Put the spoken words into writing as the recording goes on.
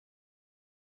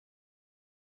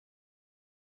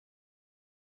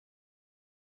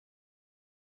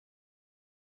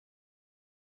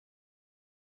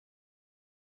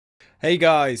Hey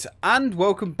guys, and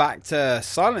welcome back to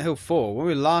Silent Hill 4. When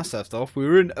we last left off, we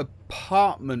were in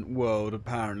apartment world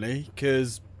apparently,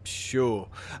 because sure.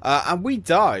 And we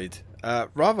died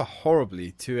rather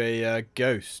horribly to a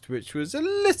ghost, which was a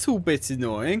little bit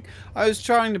annoying. I was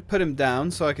trying to put him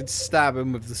down so I could stab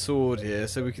him with the sword here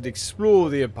so we could explore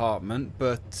the apartment,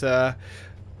 but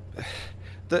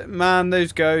man,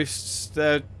 those ghosts,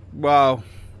 they're, well,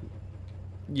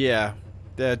 yeah,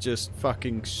 they're just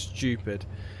fucking stupid.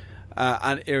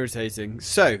 And irritating.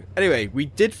 So, anyway, we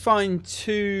did find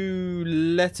 2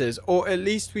 letters, or at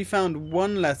least we found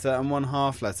 1 letter and 1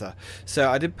 half letter. So,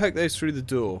 I did poke those through the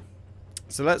door.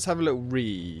 So, let's have a little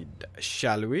read,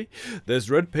 shall we? There's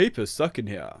red paper stuck in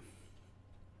here.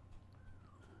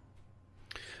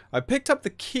 I picked up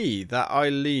the key that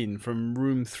Eileen from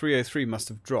room 303 must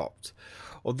have dropped.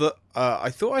 Although, I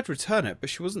thought I'd return it, but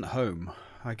she wasn't home.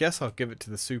 I guess I'll give it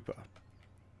to the super.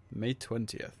 May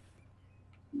 20th.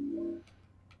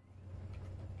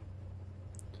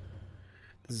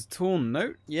 There's a torn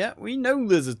note. Yeah, we know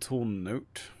there's a torn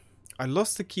note. I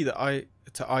lost the key to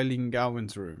Eileen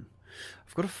Gowan's room.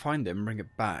 I've got to find it and bring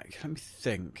it back. Let me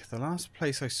think. The last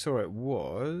place I saw it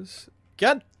was...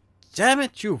 God damn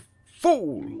it, you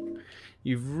fool!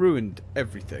 You've ruined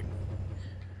everything.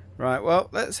 Right, well,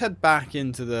 let's head back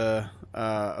into the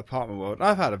apartment world.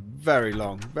 I've had a very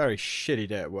long, very shitty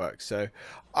day at work, so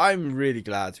I'm really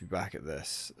glad to be back at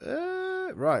this.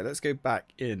 Right, let's go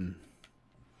back in.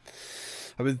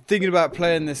 I've been thinking about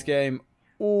playing this game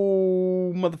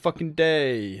all motherfucking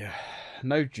day.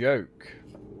 No joke.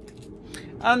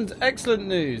 And excellent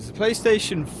news. The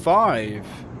PlayStation 5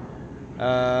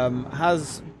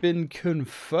 has been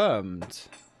confirmed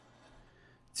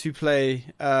to play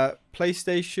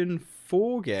PlayStation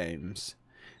 4 games.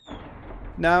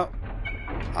 Now,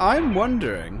 I'm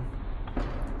wondering,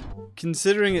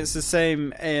 considering it's the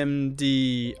same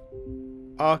AMD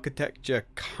architecture,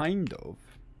 kind of,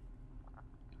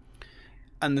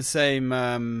 and the same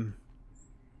AMD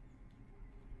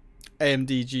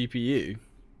GPU,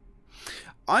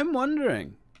 I'm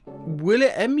wondering, will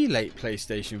it emulate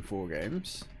PlayStation 4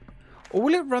 games? Or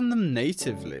will it run them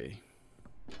natively?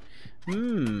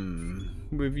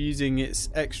 With using its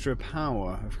extra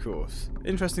power, of course.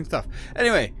 Interesting stuff.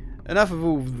 Anyway, enough of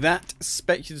all that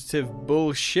speculative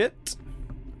bullshit.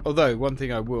 Although, one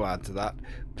thing I will add to that,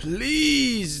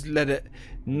 please let it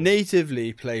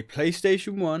natively play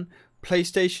PlayStation 1,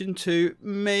 PlayStation 2,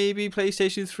 maybe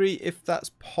PlayStation 3 if that's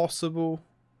possible.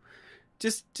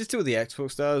 Just do what the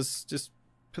Xbox does. Just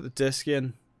put the disc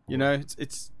in. You know,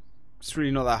 it's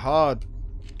really not that hard.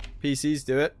 PCs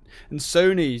do it. And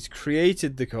Sony's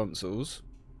created the consoles.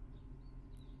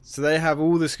 So they have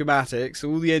all the schematics,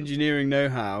 all the engineering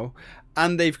know-how,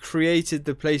 and they've created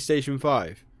the PlayStation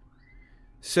 5.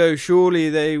 So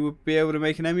surely they would be able to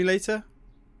make an emulator?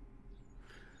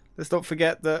 Let's not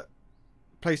forget that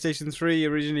PlayStation 3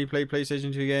 originally played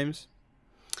PlayStation 2 games.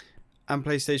 And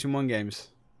PlayStation 1 games.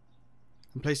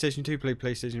 And PlayStation 2 played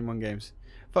PlayStation 1 games.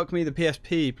 Fuck me, the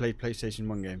PSP played PlayStation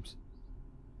 1 games.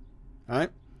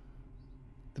 Alright?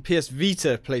 The PS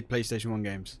Vita played PlayStation 1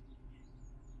 games.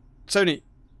 Sony,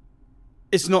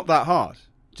 it's not that hard.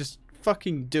 Just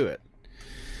fucking do it.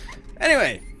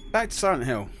 Anyway, back to Silent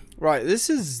Hill. Right, this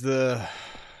is the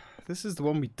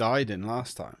one we died in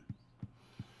last time.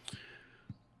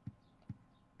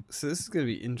 So this is going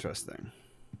to be interesting.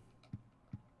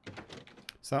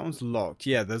 So that one's locked.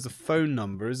 Yeah, there's a phone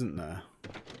number, isn't there?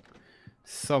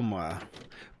 Somewhere.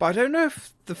 But I don't know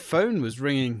if the phone was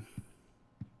ringing.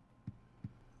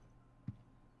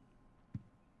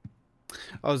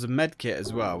 Oh, there's a med kit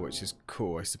as well, which is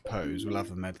cool, I suppose. We'll have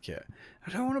the med kit.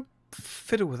 I don't want to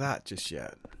fiddle with that just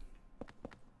yet.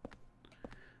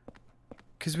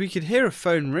 Because we could hear a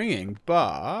phone ringing,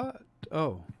 but...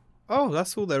 Oh,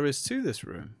 that's all there is to this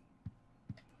room.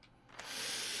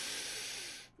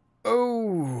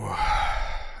 Oh,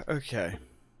 okay.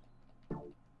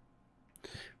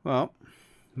 Well,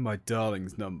 my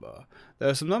darling's number. There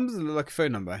are some numbers that look like a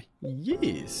phone number.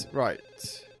 Yes, right.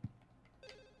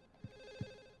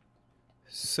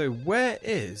 So where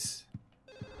is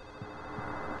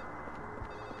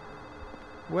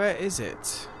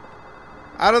it?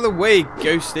 Out of the way,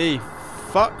 ghosty.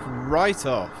 Fuck right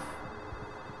off.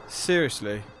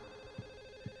 Seriously.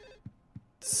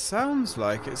 Sounds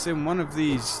like it's in one of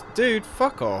these. Dude,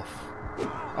 fuck off.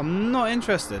 I'm not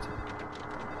interested.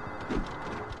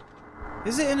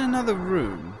 Is it in another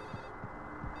room?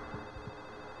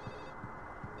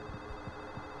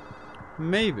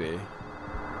 Maybe.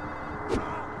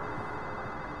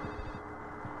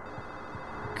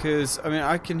 Because, I mean,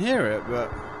 I can hear it,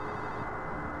 but...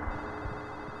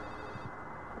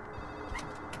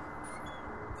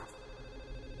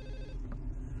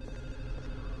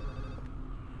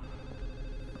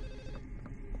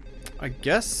 I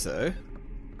guess so.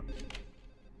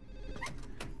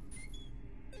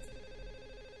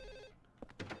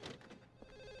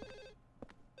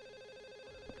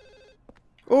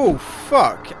 Oh,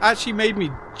 fuck. Actually made me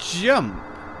jump.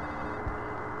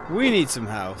 We need some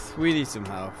health. We need some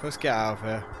health. Let's get out of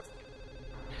here.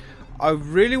 I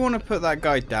really want to put that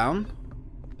guy down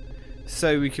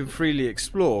so we can freely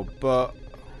explore, but...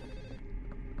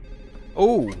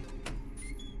 Oh.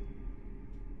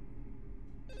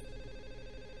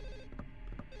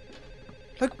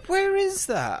 Like, where is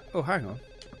that? Oh, hang on.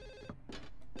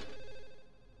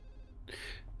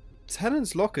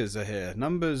 Tenants' lockers are here.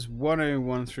 Numbers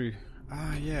 101 through...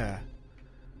 Ah, yeah.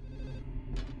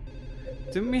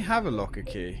 Didn't we have a locker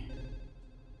key?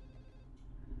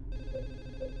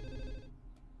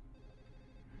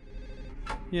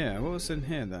 Yeah, what was in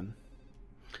here then?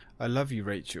 I love you,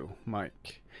 Rachel.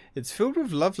 Mike. It's filled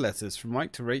with love letters from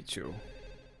Mike to Rachel.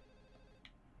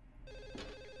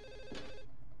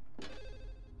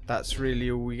 That's really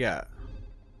all we get.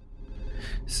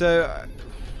 So,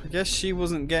 I guess she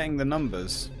wasn't getting the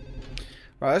numbers.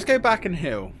 Right, let's go back and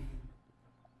heal.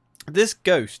 This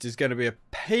ghost is going to be a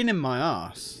pain in my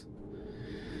ass.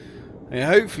 And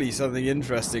hopefully something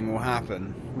interesting will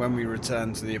happen when we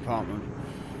return to the apartment.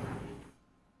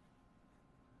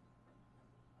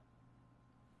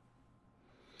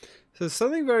 So there's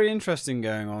something very interesting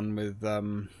going on with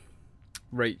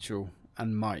Rachel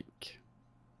and Mike.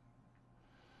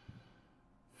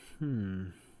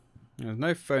 There's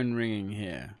no phone ringing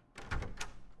here.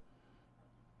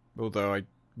 Although I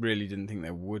really didn't think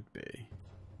there would be.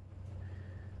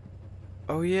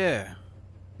 Oh yeah.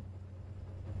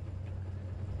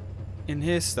 In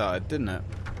here started, didn't it?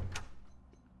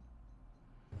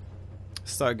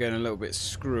 Started getting a little bit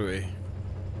screwy.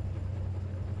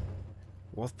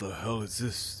 What the hell is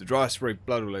this? The dry sprayed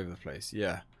blood all over the place.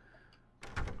 Yeah.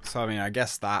 So I mean, I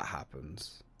guess that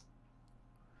happens.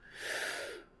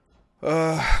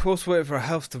 We're also waiting for our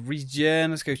health to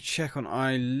regen. Let's go check on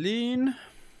Eileen.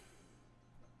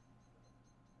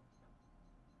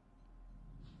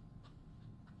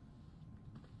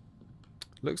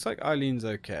 Looks like Eileen's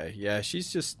okay. Yeah,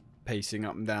 she's just pacing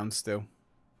up and down still.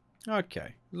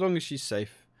 Okay, as long as she's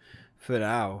safe for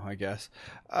now, I guess.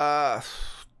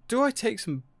 Do I take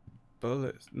some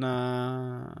bullets?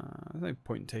 Nah, there's no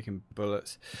point in taking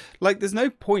bullets. Like, there's no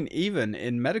point even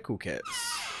in medical kits,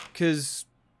 because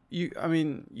I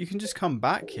mean, you can just come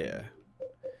back here.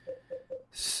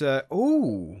 So,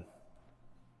 ooh.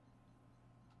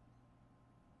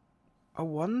 I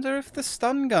wonder if the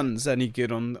stun gun's any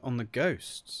good on the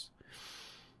ghosts.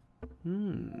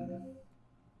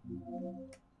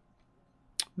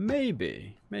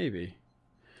 Maybe.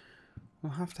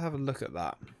 We'll have to have a look at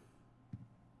that.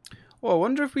 Oh, I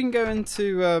wonder if we can go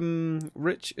into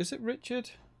is it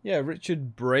Richard? Yeah,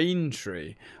 Richard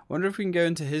Braintree. I wonder if we can go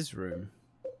into his room.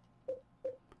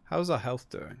 How's our health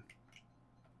doing?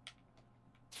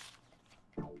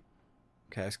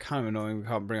 Okay, it's kind of annoying we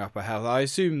can't bring up our health. I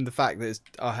assume the fact that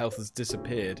our health has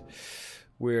disappeared,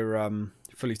 we're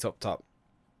fully topped up.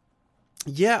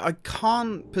 Yeah, I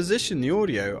can't position the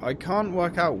audio. I can't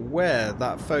work out where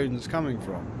that phone's coming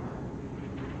from.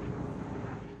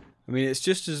 I mean, it's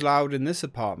just as loud in this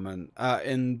apartment,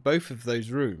 in both of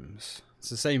those rooms. It's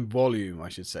the same volume, I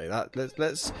should say. That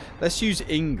let's use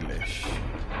English.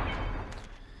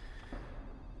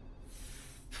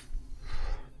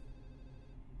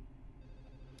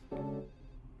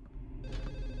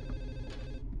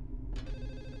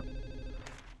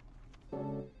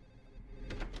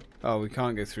 Oh, we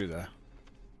can't go through there.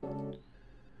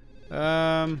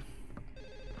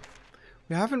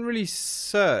 We haven't really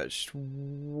searched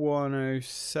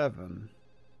 107,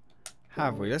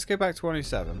 have we? Let's go back to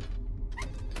 107.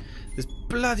 This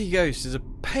bloody ghost is a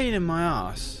pain in my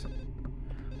ass.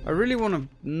 I really want to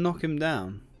knock him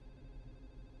down.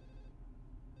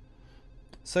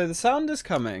 So the sound is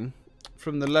coming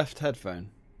from the left headphone.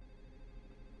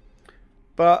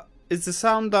 But is the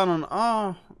sound done on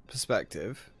our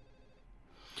perspective?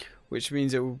 Which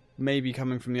means it will maybe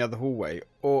coming from the other hallway.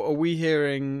 Or are we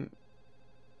hearing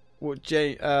what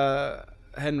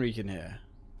Henry can hear?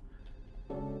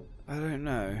 I don't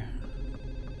know.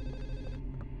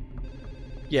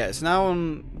 Yeah, it's now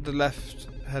on the left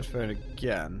headphone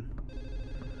again.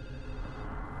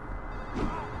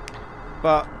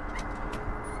 But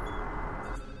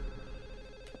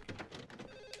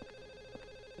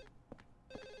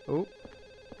oh.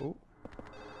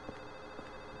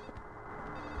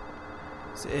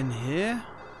 Is it in here?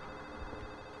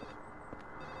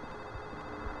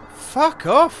 Fuck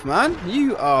off, man.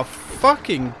 You are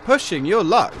fucking pushing your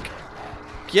luck.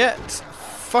 Get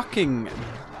fucking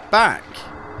back.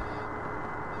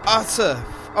 Utter.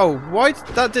 Oh, why?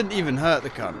 That didn't even hurt the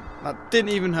cunt. That didn't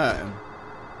even hurt him.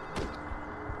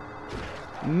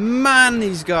 Man,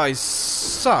 these guys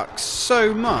suck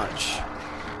so much.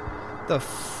 The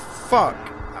fuck?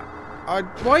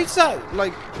 Why is that,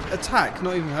 like, attack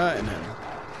not even hurting him?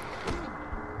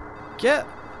 Get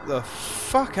the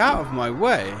fuck out of my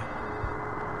way.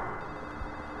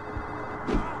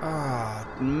 Ah,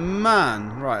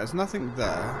 man. Right, there's nothing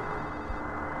there.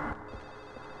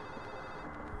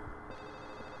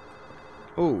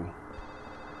 Ooh.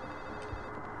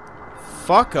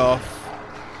 Fuck off.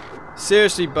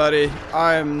 Seriously, buddy,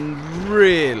 I am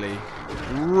really,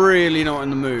 really not in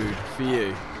the mood for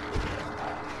you.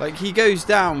 Like, he goes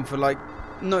down for, like,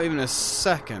 not even a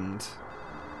second.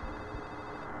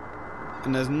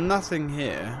 And there's nothing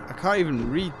here. I can't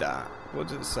even read that. What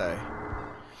does it say?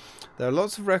 There are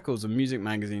lots of records and music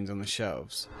magazines on the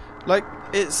shelves. Like,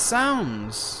 it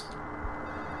sounds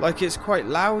like it's quite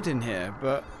loud in here,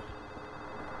 but...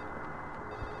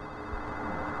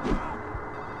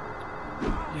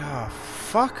 yeah,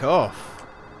 fuck off.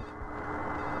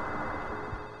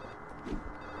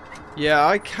 Yeah,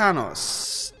 I cannot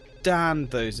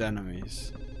stand those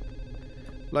enemies.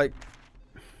 Like,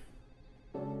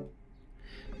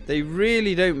 they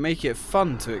really don't make it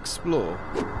fun to explore.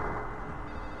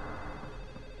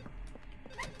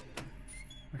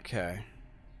 Okay.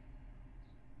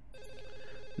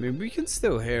 I mean, we can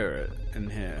still hear it in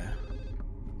here.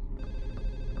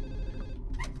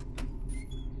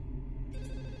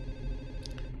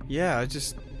 Yeah, I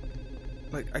just...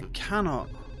 like, I cannot...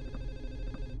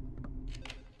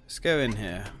 Let's go in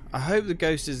here. I hope the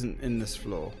ghost isn't in this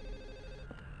floor.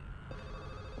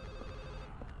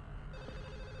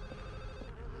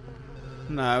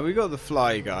 No, we got the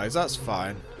fly guys. That's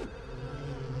fine.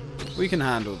 We can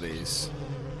handle these.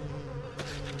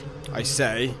 I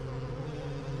say.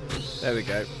 There we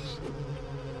go.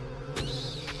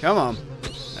 Come on.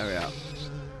 There we are.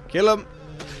 Kill him.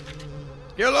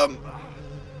 Kill him.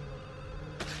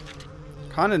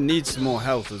 Kind of needs some more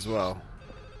health as well.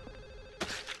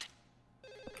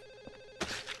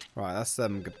 Right, that's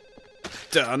them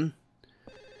done.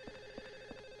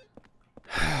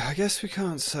 I guess we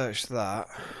can't search that.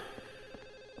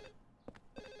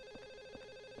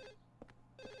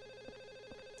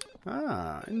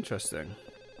 Ah, interesting.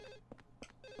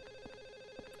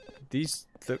 These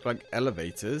look like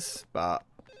elevators, but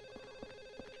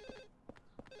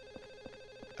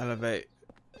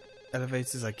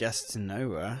elevators, I guess, to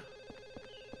nowhere.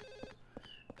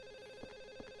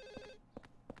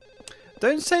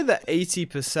 Don't say that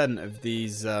 80% of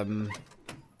these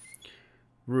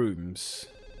rooms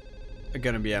are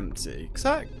going to be empty, because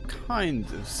that kind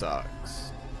of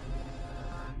sucks.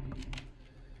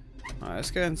 Alright,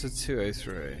 let's go into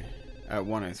 203.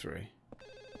 103.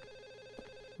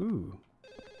 Ooh.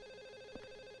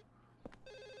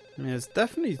 I mean, there's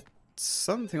definitely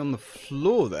something on the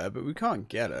floor there, but we can't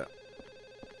get it.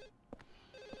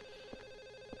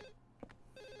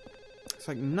 It's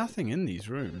like nothing in these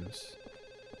rooms.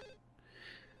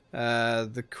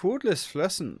 The cordless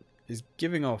fluorescent is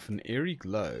giving off an eerie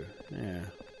glow. Yeah.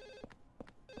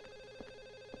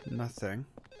 Nothing.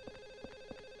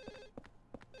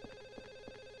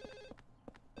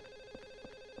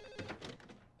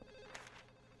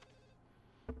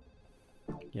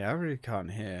 Yeah, I really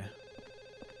can't hear.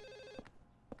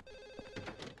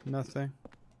 Nothing.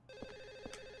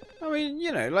 I mean,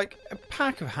 you know, like a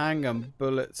pack of handgun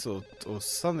bullets or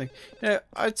something. You know,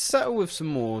 I'd settle with some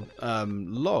more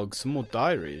logs, some more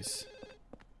diaries.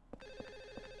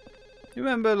 You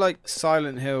remember, like,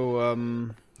 Silent Hill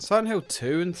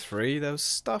 2 and 3? There was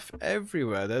stuff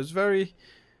everywhere. There was very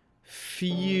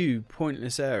few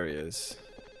pointless areas.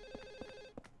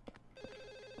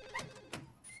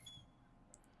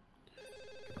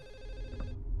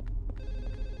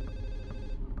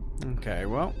 Okay,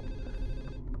 well.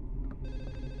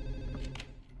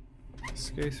 Let's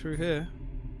go through here.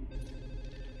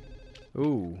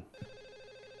 Ooh.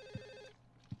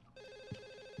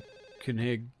 Can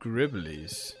hear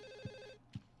gribblies.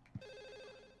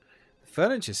 The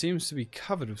furniture seems to be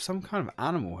covered with some kind of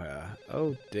animal hair.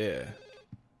 Oh dear.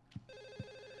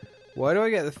 Why do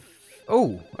I get the...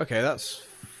 oh, okay, that's...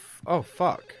 oh,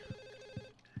 fuck.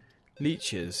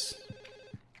 Leeches.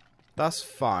 That's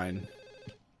fine.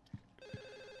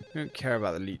 I don't care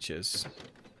about the leeches.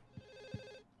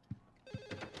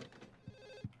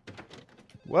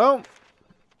 Well,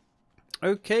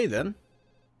 okay then.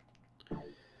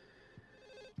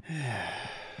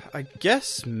 I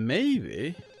guess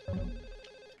maybe.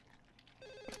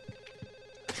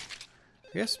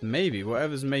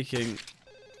 Whatever's making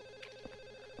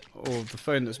or the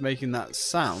phone that's making that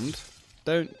sound.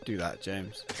 Don't do that,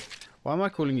 James. Why am I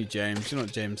calling you James? You're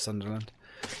not James Sunderland.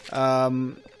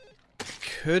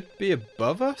 Could be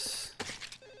above us?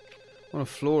 On a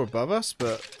floor above us,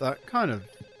 but that kind of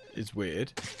is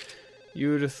weird.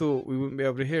 You would have thought we wouldn't be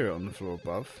able to hear it on the floor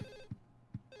above.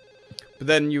 But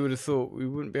then you would have thought we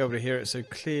wouldn't be able to hear it so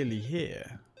clearly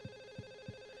here.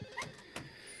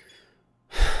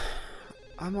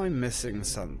 Am I missing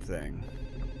something?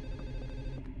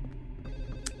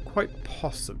 Quite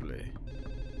possibly.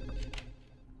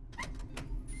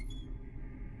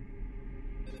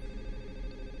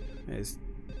 It's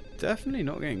definitely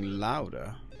not getting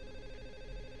louder.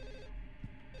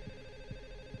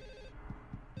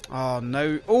 Oh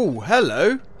no. Oh,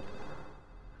 hello.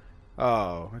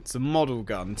 Oh, it's a model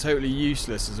gun. Totally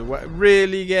useless as a weapon.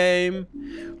 Really, game?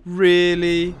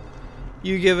 Really?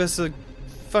 You give us a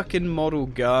fucking model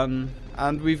gun,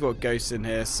 and we've got ghosts in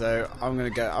here, so I'm gonna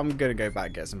go back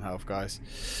and get some health, guys.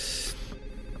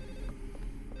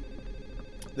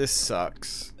 This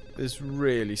sucks. This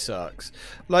really sucks.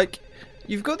 Like,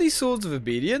 you've got these swords of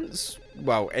obedience.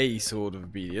 Well, a sword of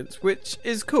obedience, which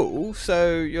is cool.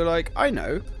 So you're like, I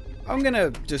know, I'm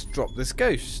gonna just drop this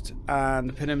ghost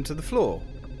and pin him to the floor.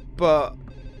 But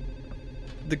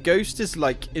the ghost is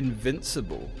like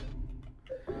invincible.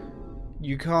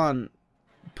 You can't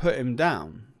put him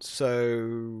down.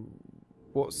 So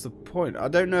what's the point? I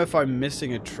don't know if I'm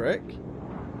missing a trick.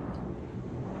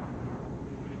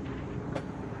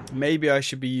 Maybe I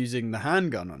should be using the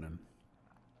handgun on him.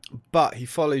 But he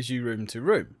follows you room to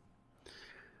room.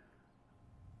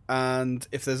 And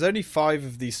if there's only 5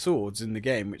 of these swords in the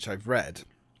game, which I've read,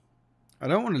 I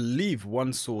don't want to leave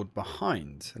one sword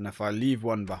behind. And if I leave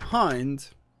one behind,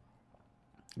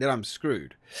 then I'm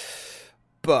screwed.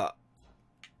 But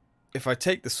if I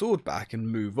take the sword back and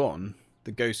move on,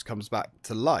 the ghost comes back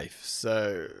to life.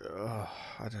 So,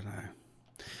 I don't know.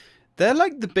 They're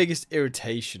like the biggest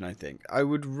irritation, I think. I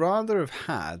would rather have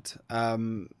had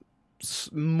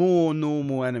more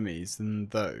normal enemies than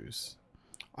those.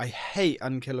 I hate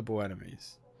unkillable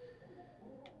enemies.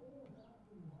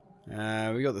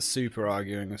 We got the super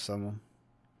arguing with someone.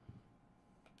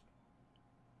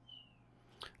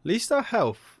 At least our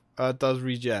health does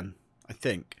regen, I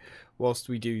think, whilst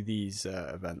we do these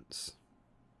events.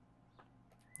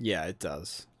 Yeah, it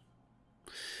does.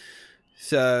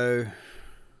 So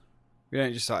we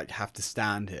don't just like have to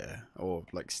stand here, or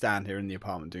like stand here in the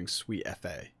apartment doing sweet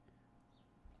FA.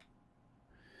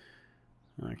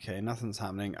 Okay, nothing's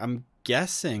happening. I'm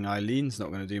guessing Eileen's not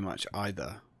going to do much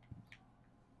either.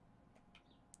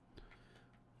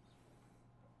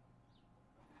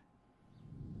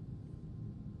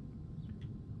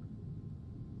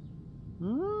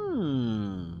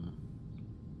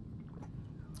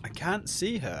 I can't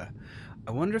see her.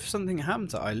 I wonder if something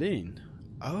happened to Eileen.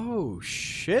 Oh,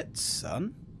 shit,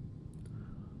 son.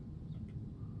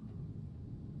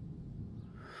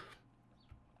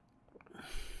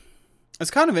 It's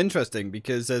kind of interesting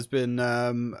because there's been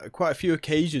quite a few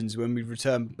occasions when we've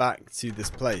returned back to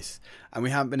this place and we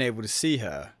haven't been able to see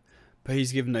her, but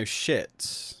he's given no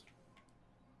shits.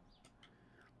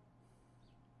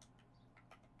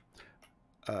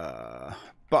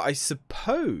 But I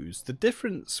suppose the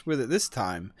difference with it this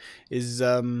time is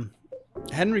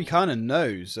Henry kind of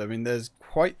knows. I mean, there's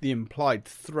quite the implied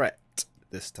threat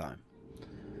this time.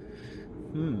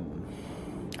 And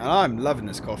I'm loving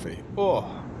this coffee.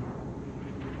 Oh.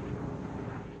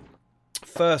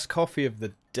 First coffee of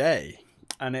the day,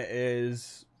 and it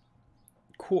is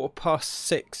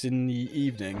 6:15 in the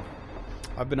evening.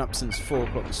 I've been up since 4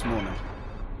 o'clock this morning.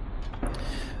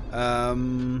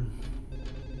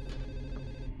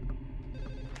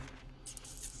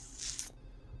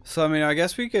 So I mean, I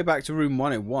guess we go back to room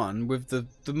 101 with the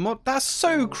mod. That's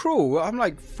so cruel. I'm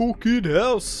like, fucking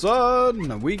hell,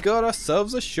 son, we got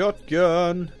ourselves a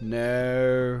shotgun.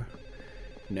 No.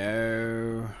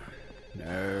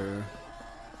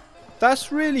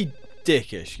 That's really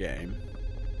dickish, game.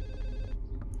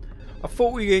 I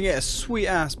thought we were going to get a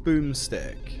sweet-ass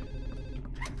boomstick.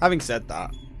 Having said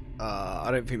that, I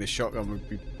don't think the shotgun would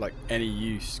be, like, any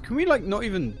use. Can we, like, not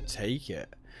even take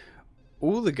it?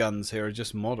 All the guns here are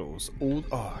just models.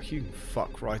 Oh, you can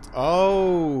fuck right.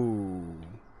 Oh.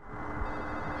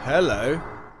 Hello.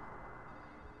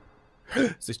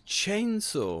 It's a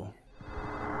chainsaw.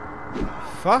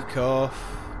 Fuck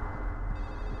off.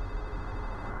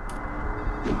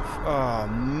 Oh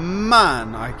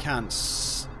man, I can't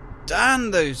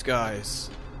stand those guys.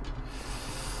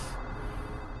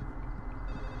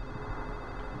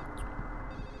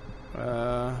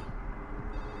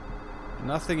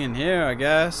 Nothing in here, I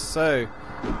guess. So,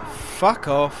 fuck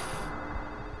off.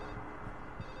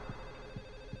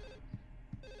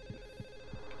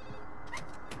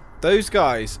 Those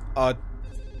guys are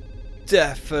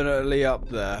definitely up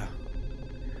there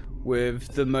with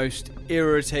the most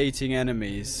irritating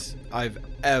enemies I've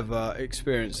ever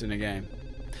experienced in a game.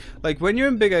 Like, when you're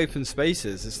in big open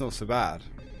spaces, it's not so bad.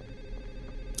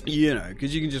 You know,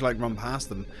 because you can just, like, run past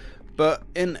them. But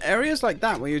in areas like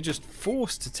that, where you're just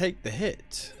forced to take the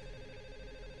hit.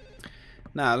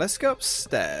 Now, let's go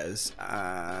upstairs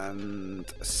and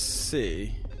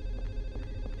see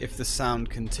if the sound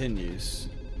continues.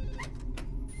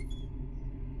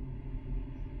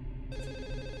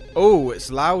 Oh, it's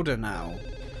louder now.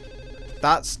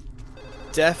 That's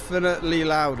definitely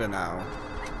louder now.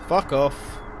 Fuck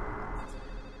off.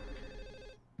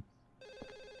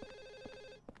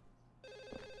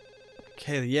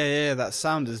 Okay, yeah, that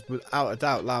sound is without a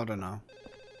doubt louder now.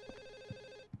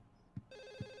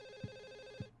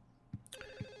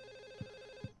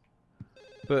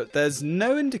 But there's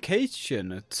no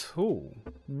indication at all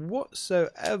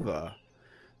whatsoever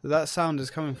that that sound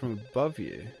is coming from above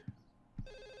you.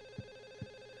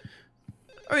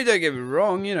 I mean, don't get me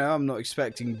wrong, you know, I'm not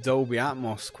expecting Dolby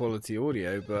Atmos quality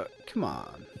audio, but come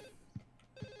on.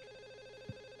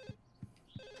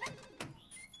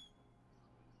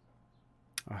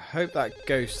 I hope that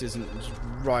ghost isn't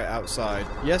right outside.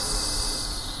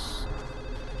 Yes.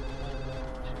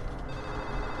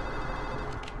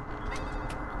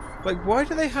 Like, why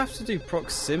do they have to do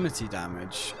proximity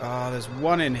damage? Ah, there's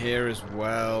one in here as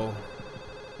well.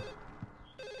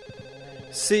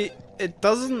 See, it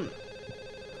doesn't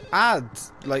add,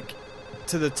 like,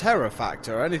 to the terror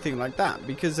factor or anything like that,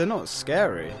 because they're not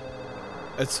scary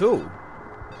at all.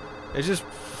 They're just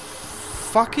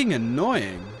fucking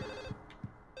annoying.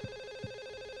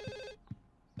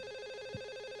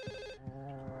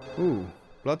 Ooh,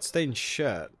 bloodstained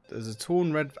shirt. There's a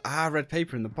torn red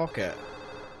paper in the pocket.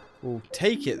 We'll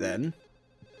take it then.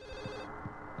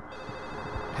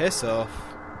 Piss off.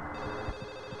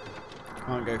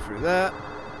 Can't go through that.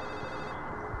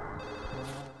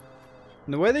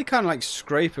 And the way they kind of like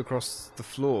scrape across the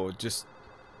floor, just,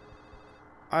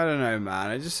 I don't know,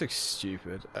 man. It just looks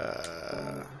stupid.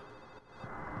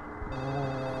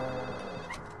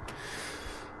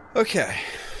 Okay.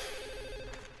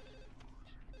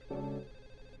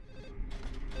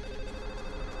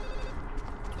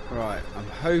 Right, I'm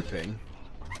hoping.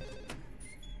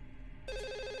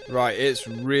 Right, it's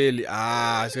really...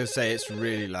 I was going to say it's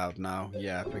really loud now.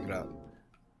 Yeah, pick it up.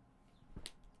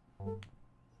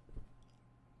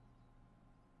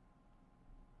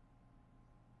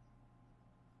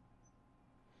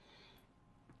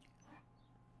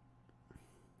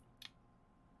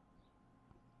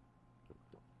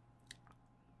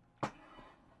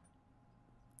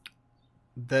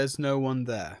 There's no one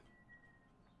there.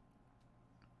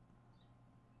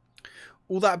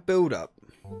 All that build-up.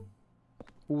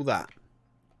 All that.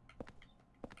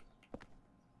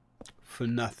 For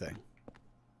nothing.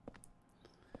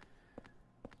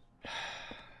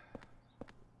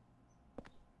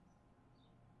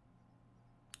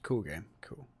 Cool game.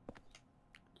 Cool.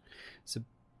 It's a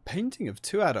painting of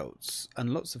 2 adults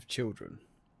and lots of children.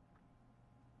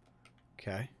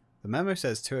 Okay. The memo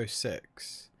says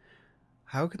 206.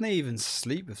 How can they even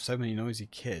sleep with so many noisy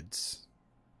kids?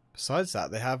 Besides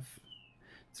that, they have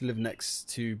to live next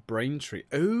to Braintree.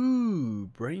 Oh,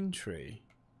 Braintree.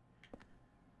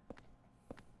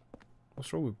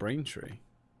 What's wrong with Braintree?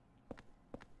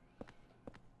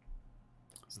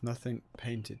 There's nothing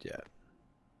painted yet.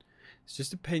 It's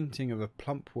just a painting of a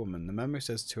plump woman. The memo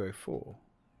says 204.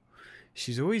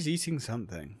 She's always eating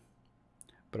something.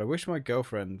 But I wish my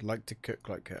girlfriend liked to cook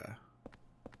like her.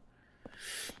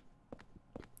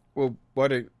 Well, why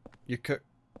don't you cook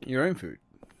your own food?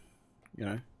 You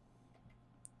know?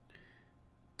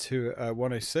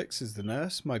 106 is the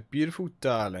nurse. My beautiful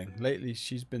darling. Lately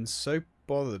she's been so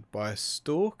bothered by a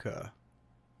stalker.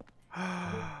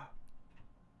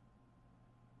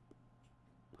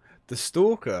 The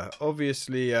stalker,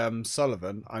 obviously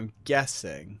Sullivan, I'm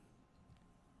guessing,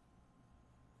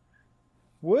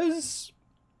 was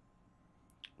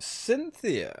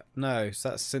Cynthia. No,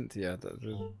 that's Cynthia.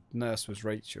 The nurse was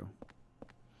Rachel.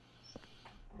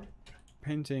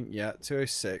 Painting, yeah,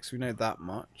 206. We know that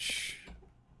much.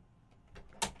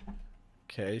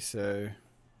 Okay, so...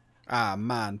 Ah,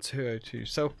 man, 202.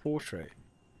 Self-portrait.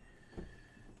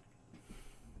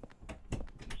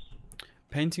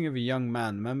 Painting of a young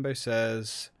man. Membo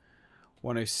says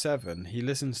 107. He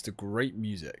listens to great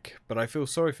music, but I feel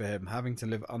sorry for him having to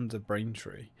live under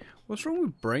Braintree. What's wrong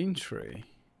with Braintree?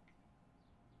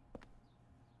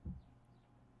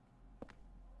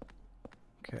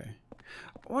 Okay.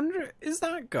 I wonder, is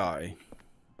that guy...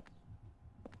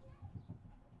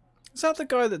 Is that the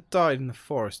guy that died in the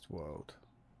forest world?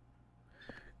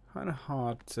 Kind of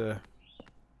hard to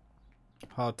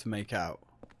make out.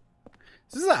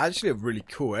 This is actually a really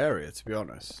cool area, to be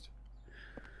honest.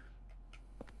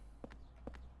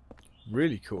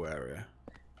 Really cool area.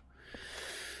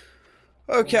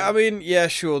 Okay, I mean, yeah,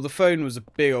 sure, the phone was a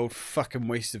big old fucking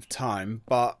waste of time,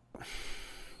 but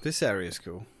this area is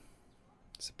cool.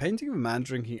 It's a painting of a man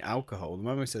drinking alcohol. The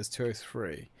memo says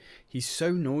 203. He's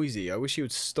so noisy. I wish he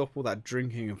would stop all that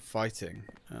drinking and fighting.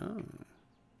 Oh.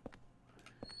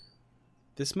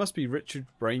 This must be Richard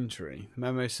Braintree. The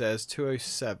memo says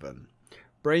 207.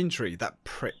 Braintree, that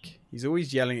prick. He's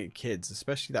always yelling at kids,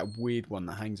 especially that weird one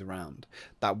that hangs around.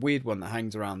 That weird one that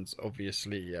hangs around's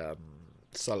obviously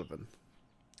Sullivan.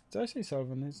 Did I say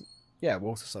Sullivan? Yeah,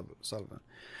 Walter Sullivan.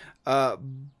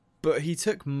 But he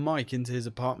took Mike into his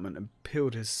apartment and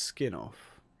peeled his skin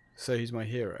off. So he's my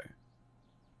hero.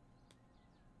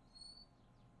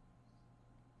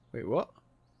 Wait, what?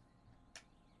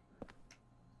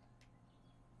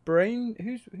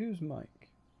 Who's Mike?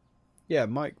 Yeah,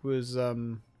 Mike was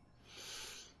the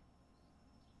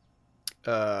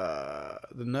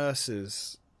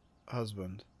nurse's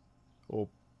husband or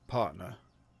partner.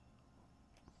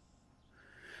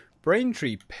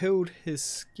 Braintree peeled his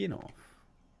skin off.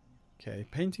 Okay,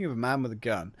 painting of a man with a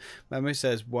gun. Memo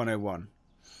says 101.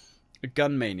 A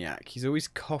gun maniac. He's always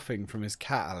coughing from his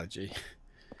cat allergy.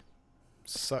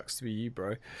 Sucks to be you,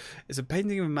 bro. It's a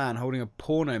painting of a man holding a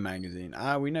porno magazine.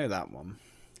 Ah, we know that one.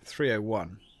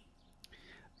 301.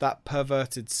 That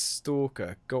perverted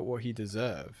stalker got what he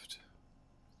deserved.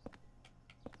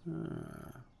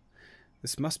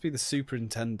 This must be the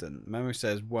superintendent. Memo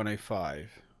says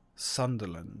 105.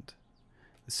 Sunderland.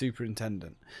 The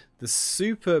superintendent. The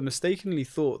super mistakenly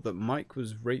thought that Mike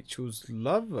was Rachel's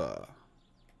lover.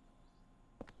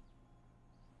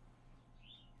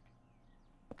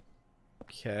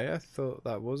 Okay, I thought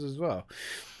that was as well.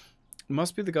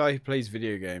 Must be the guy who plays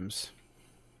video games.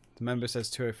 The member says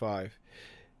 205.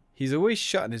 He's always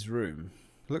shut in his room.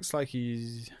 Looks like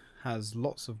he has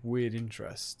lots of weird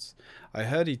interests. I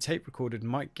heard he tape recorded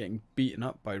Mike getting beaten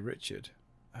up by Richard.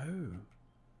 Oh.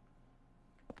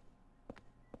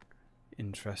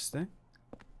 Interesting.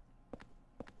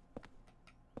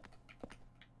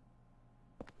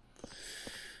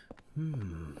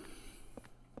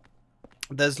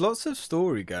 There's lots of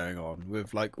story going on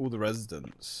with like all the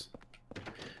residents,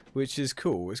 which is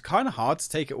cool. It's kind of hard to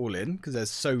take it all in because there's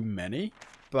so many,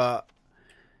 but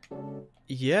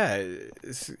yeah,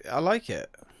 I like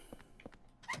it.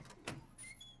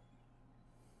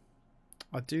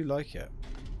 I do like it.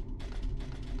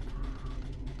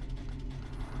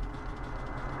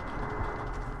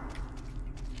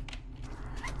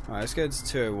 Alright, let's go to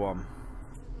 201.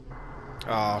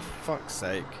 Oh, fuck's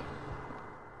sake.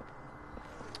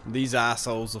 These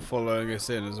assholes are following us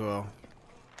in as well.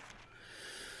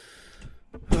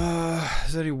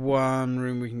 There's only one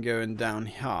room we can go in down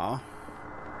here.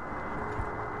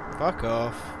 Fuck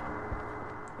off.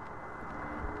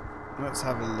 Let's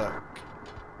have a look.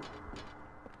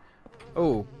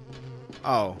 Oh.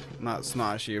 Oh, that's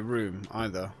not actually a room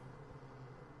either.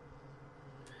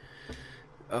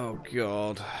 Oh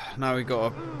god. Now we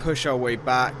gotta push our way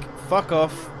back. Fuck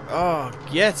off. Oh,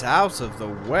 get out of the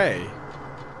way.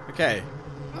 Okay.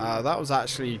 That was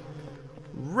actually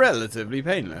relatively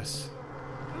painless.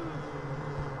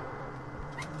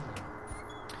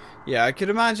 Yeah, I could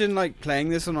imagine like playing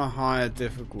this on a higher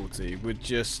difficulty would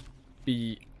just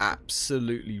be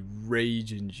absolutely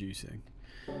rage inducing.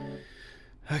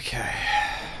 Okay.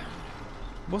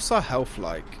 What's our health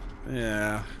like?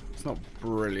 Yeah, it's not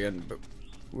brilliant, but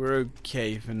we're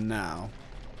okay for now.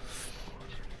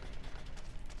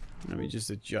 Let me just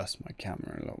adjust my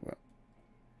camera a little bit.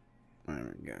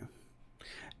 There we go.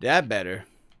 That better.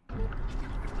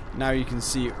 Now you can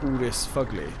see all this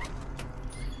fugly.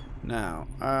 Now,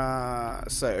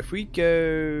 so if we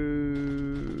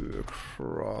go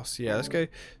across, yeah, let's go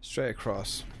straight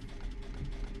across.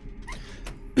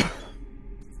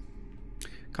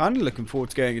 Kind of looking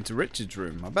forward to going into Richard's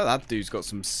room. I bet that dude's got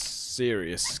some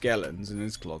serious skeletons in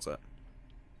his closet.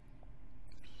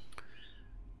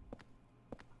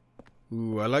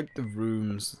 Ooh, I like the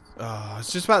rooms. Oh, I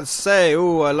was just about to say,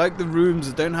 ooh, I like the rooms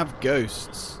that don't have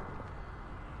ghosts.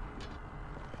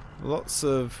 Lots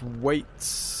of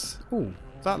weights. Ooh,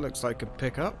 that looks like a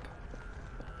pickup.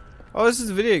 Oh, this is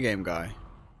a video game guy.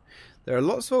 There are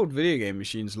lots of old video game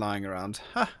machines lying around.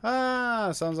 Ha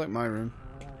ha! Sounds like my room.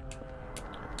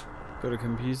 Got a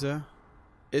computer.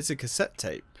 It's a cassette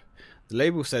tape. The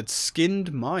label said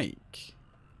Skinned Mike.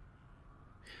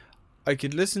 I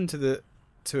could listen to it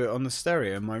on the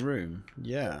stereo in my room.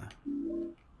 Yeah.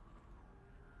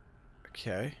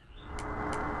 Okay.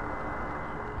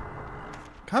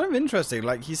 Kind of interesting.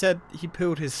 Like, he said he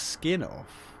peeled his skin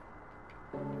off.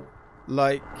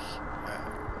 Like,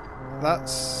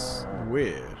 that's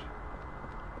weird.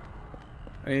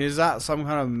 I mean, is that some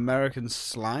kind of American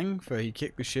slang for he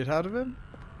kicked the shit out of him?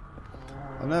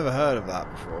 I've never heard of that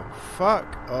before.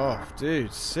 Fuck off,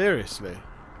 dude. Seriously.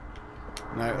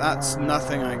 No, that's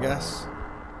nothing, I guess.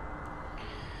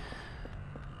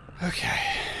 Okay.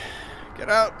 Get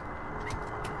out.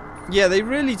 Yeah, they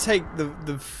really take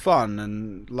the fun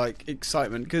and, like,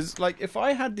 excitement. Because, like, if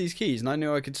I had these keys and I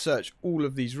knew I could search all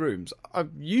of these rooms,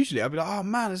 I'd be like, oh,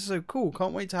 man, this is so cool.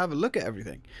 Can't wait to have a look at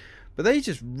everything. But they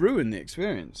just ruin the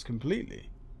experience completely.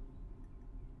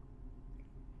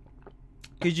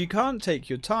 Because you can't take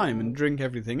your time and drink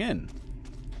everything in.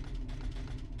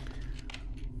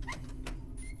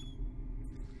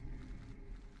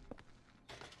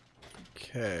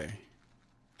 Okay.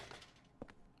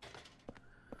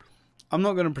 I'm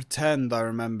not going to pretend I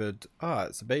remembered... Ah,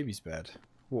 it's a baby's bed.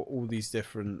 What all these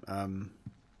different...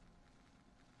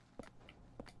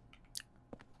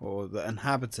 or the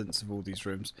inhabitants of all these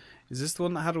rooms. Is this the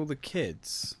one that had all the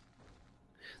kids?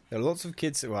 There are lots of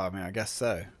kids... Well, I mean, I guess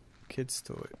so. Kids'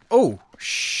 toy. Oh,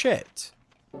 shit!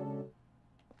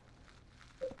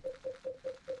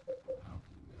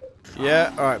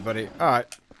 Yeah, alright, buddy.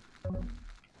 Alright.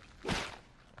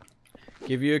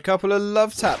 Give you a couple of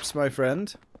love taps, my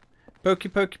friend. Pokey,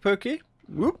 pokey, pokey.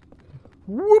 Whoop.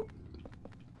 Whoop.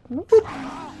 Whoop.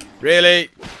 Really?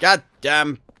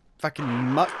 Goddamn fucking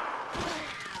mutt.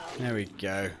 There we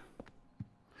go.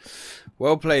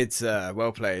 Well played, sir.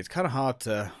 Well played. Kind of hard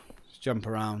to jump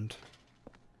around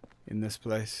in this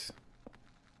place.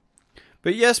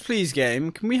 But yes, please,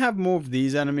 game. Can we have more of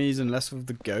these enemies and less of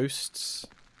the ghosts?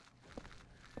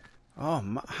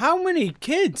 Oh, how many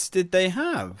kids did they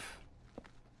have?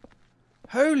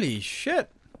 Holy shit.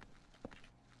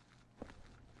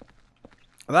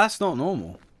 That's not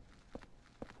normal.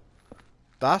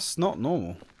 That's not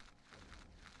normal.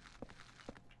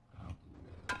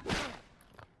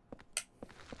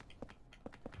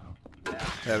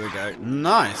 There we go.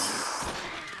 Nice.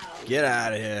 Get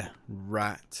out of here,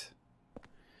 rat.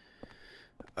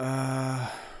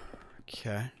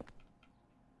 Okay.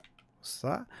 What's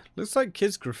that? Looks like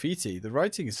kids' graffiti. The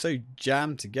writing is so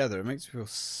jammed together, it makes me feel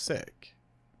sick.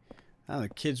 And the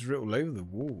kids writ all over the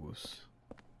walls.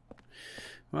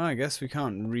 Well, I guess we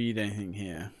can't read anything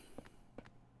here.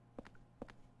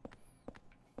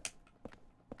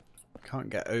 Can't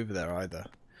get over there either.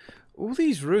 All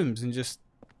these rooms and just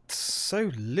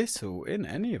so little in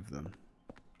any of them.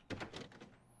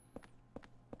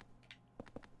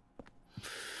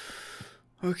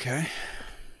 Okay.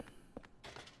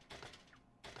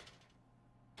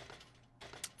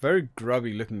 Very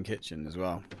grubby looking kitchen as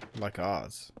well. Like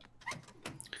ours.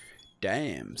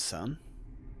 Damn, son.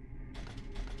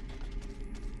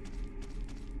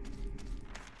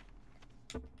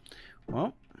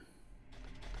 Well.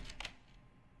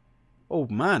 Oh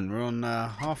man, we're on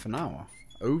half an hour.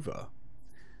 Over.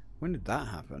 When did that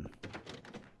happen?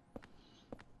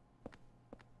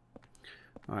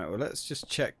 Alright, well let's just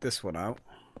check this one out.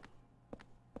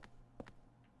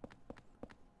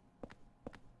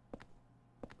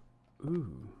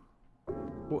 Ooh.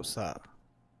 What's that?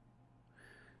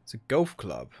 It's a golf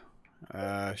club.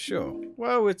 Sure.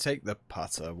 Well, we'll take the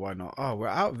putter. Why not? Oh, we're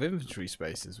out of inventory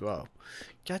space as well.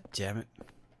 God damn it.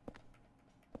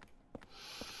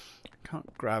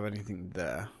 Can't grab anything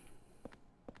there.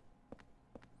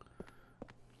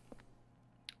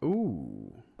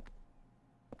 Ooh.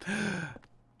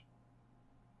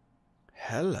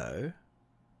 Hello.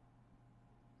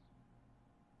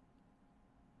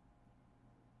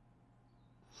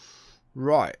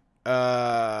 Right.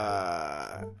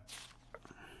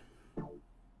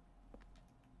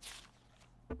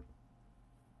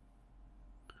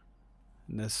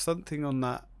 And there's something on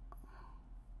that.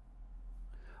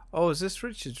 Oh, is this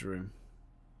Richard's room?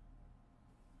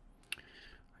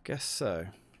 I guess so.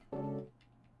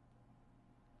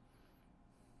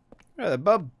 Yeah, the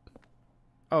bub.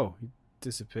 Oh, he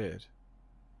disappeared.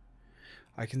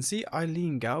 I can see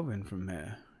Eileen Galvin from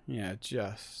here. Yeah,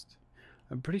 just.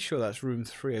 I'm pretty sure that's room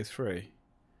 303.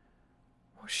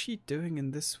 What's she doing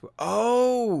in this?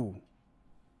 Oh!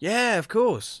 Yeah, of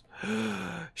course.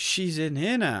 She's in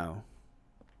here now.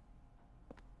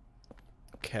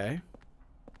 Okay.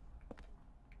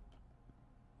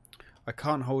 I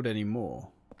can't hold any more.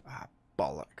 Ah,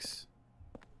 bollocks.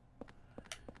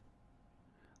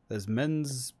 There's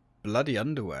men's bloody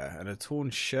underwear and a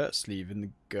torn shirt sleeve in the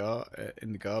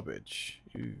garbage.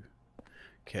 Ooh.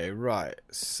 Okay, right.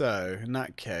 So, in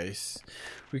that case,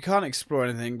 we can't explore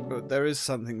anything, but there is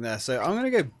something there. So, I'm going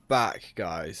to go back,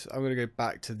 guys. I'm going to go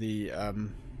back to the,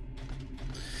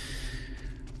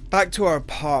 back to our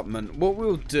apartment. What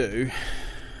we'll do,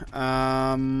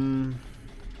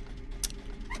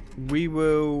 we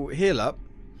will heal up.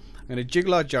 I'm going to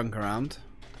jiggle our junk around.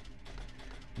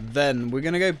 Then, we're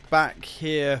going to go back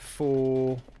here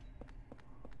for,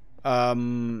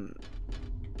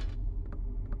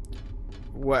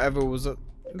 whatever was it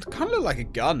kind of looked like a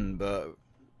gun, but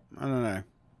I don't know,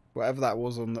 whatever that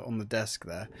was on the desk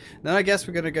there. Then I guess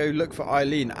we're gonna go look for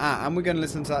Eileen. And we're gonna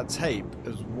listen to that tape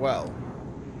as well.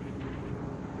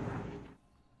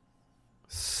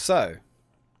 So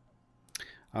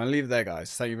I'll leave it there,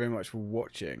 guys. Thank you very much for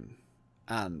watching,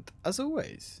 and as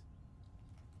always,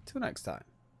 till next time.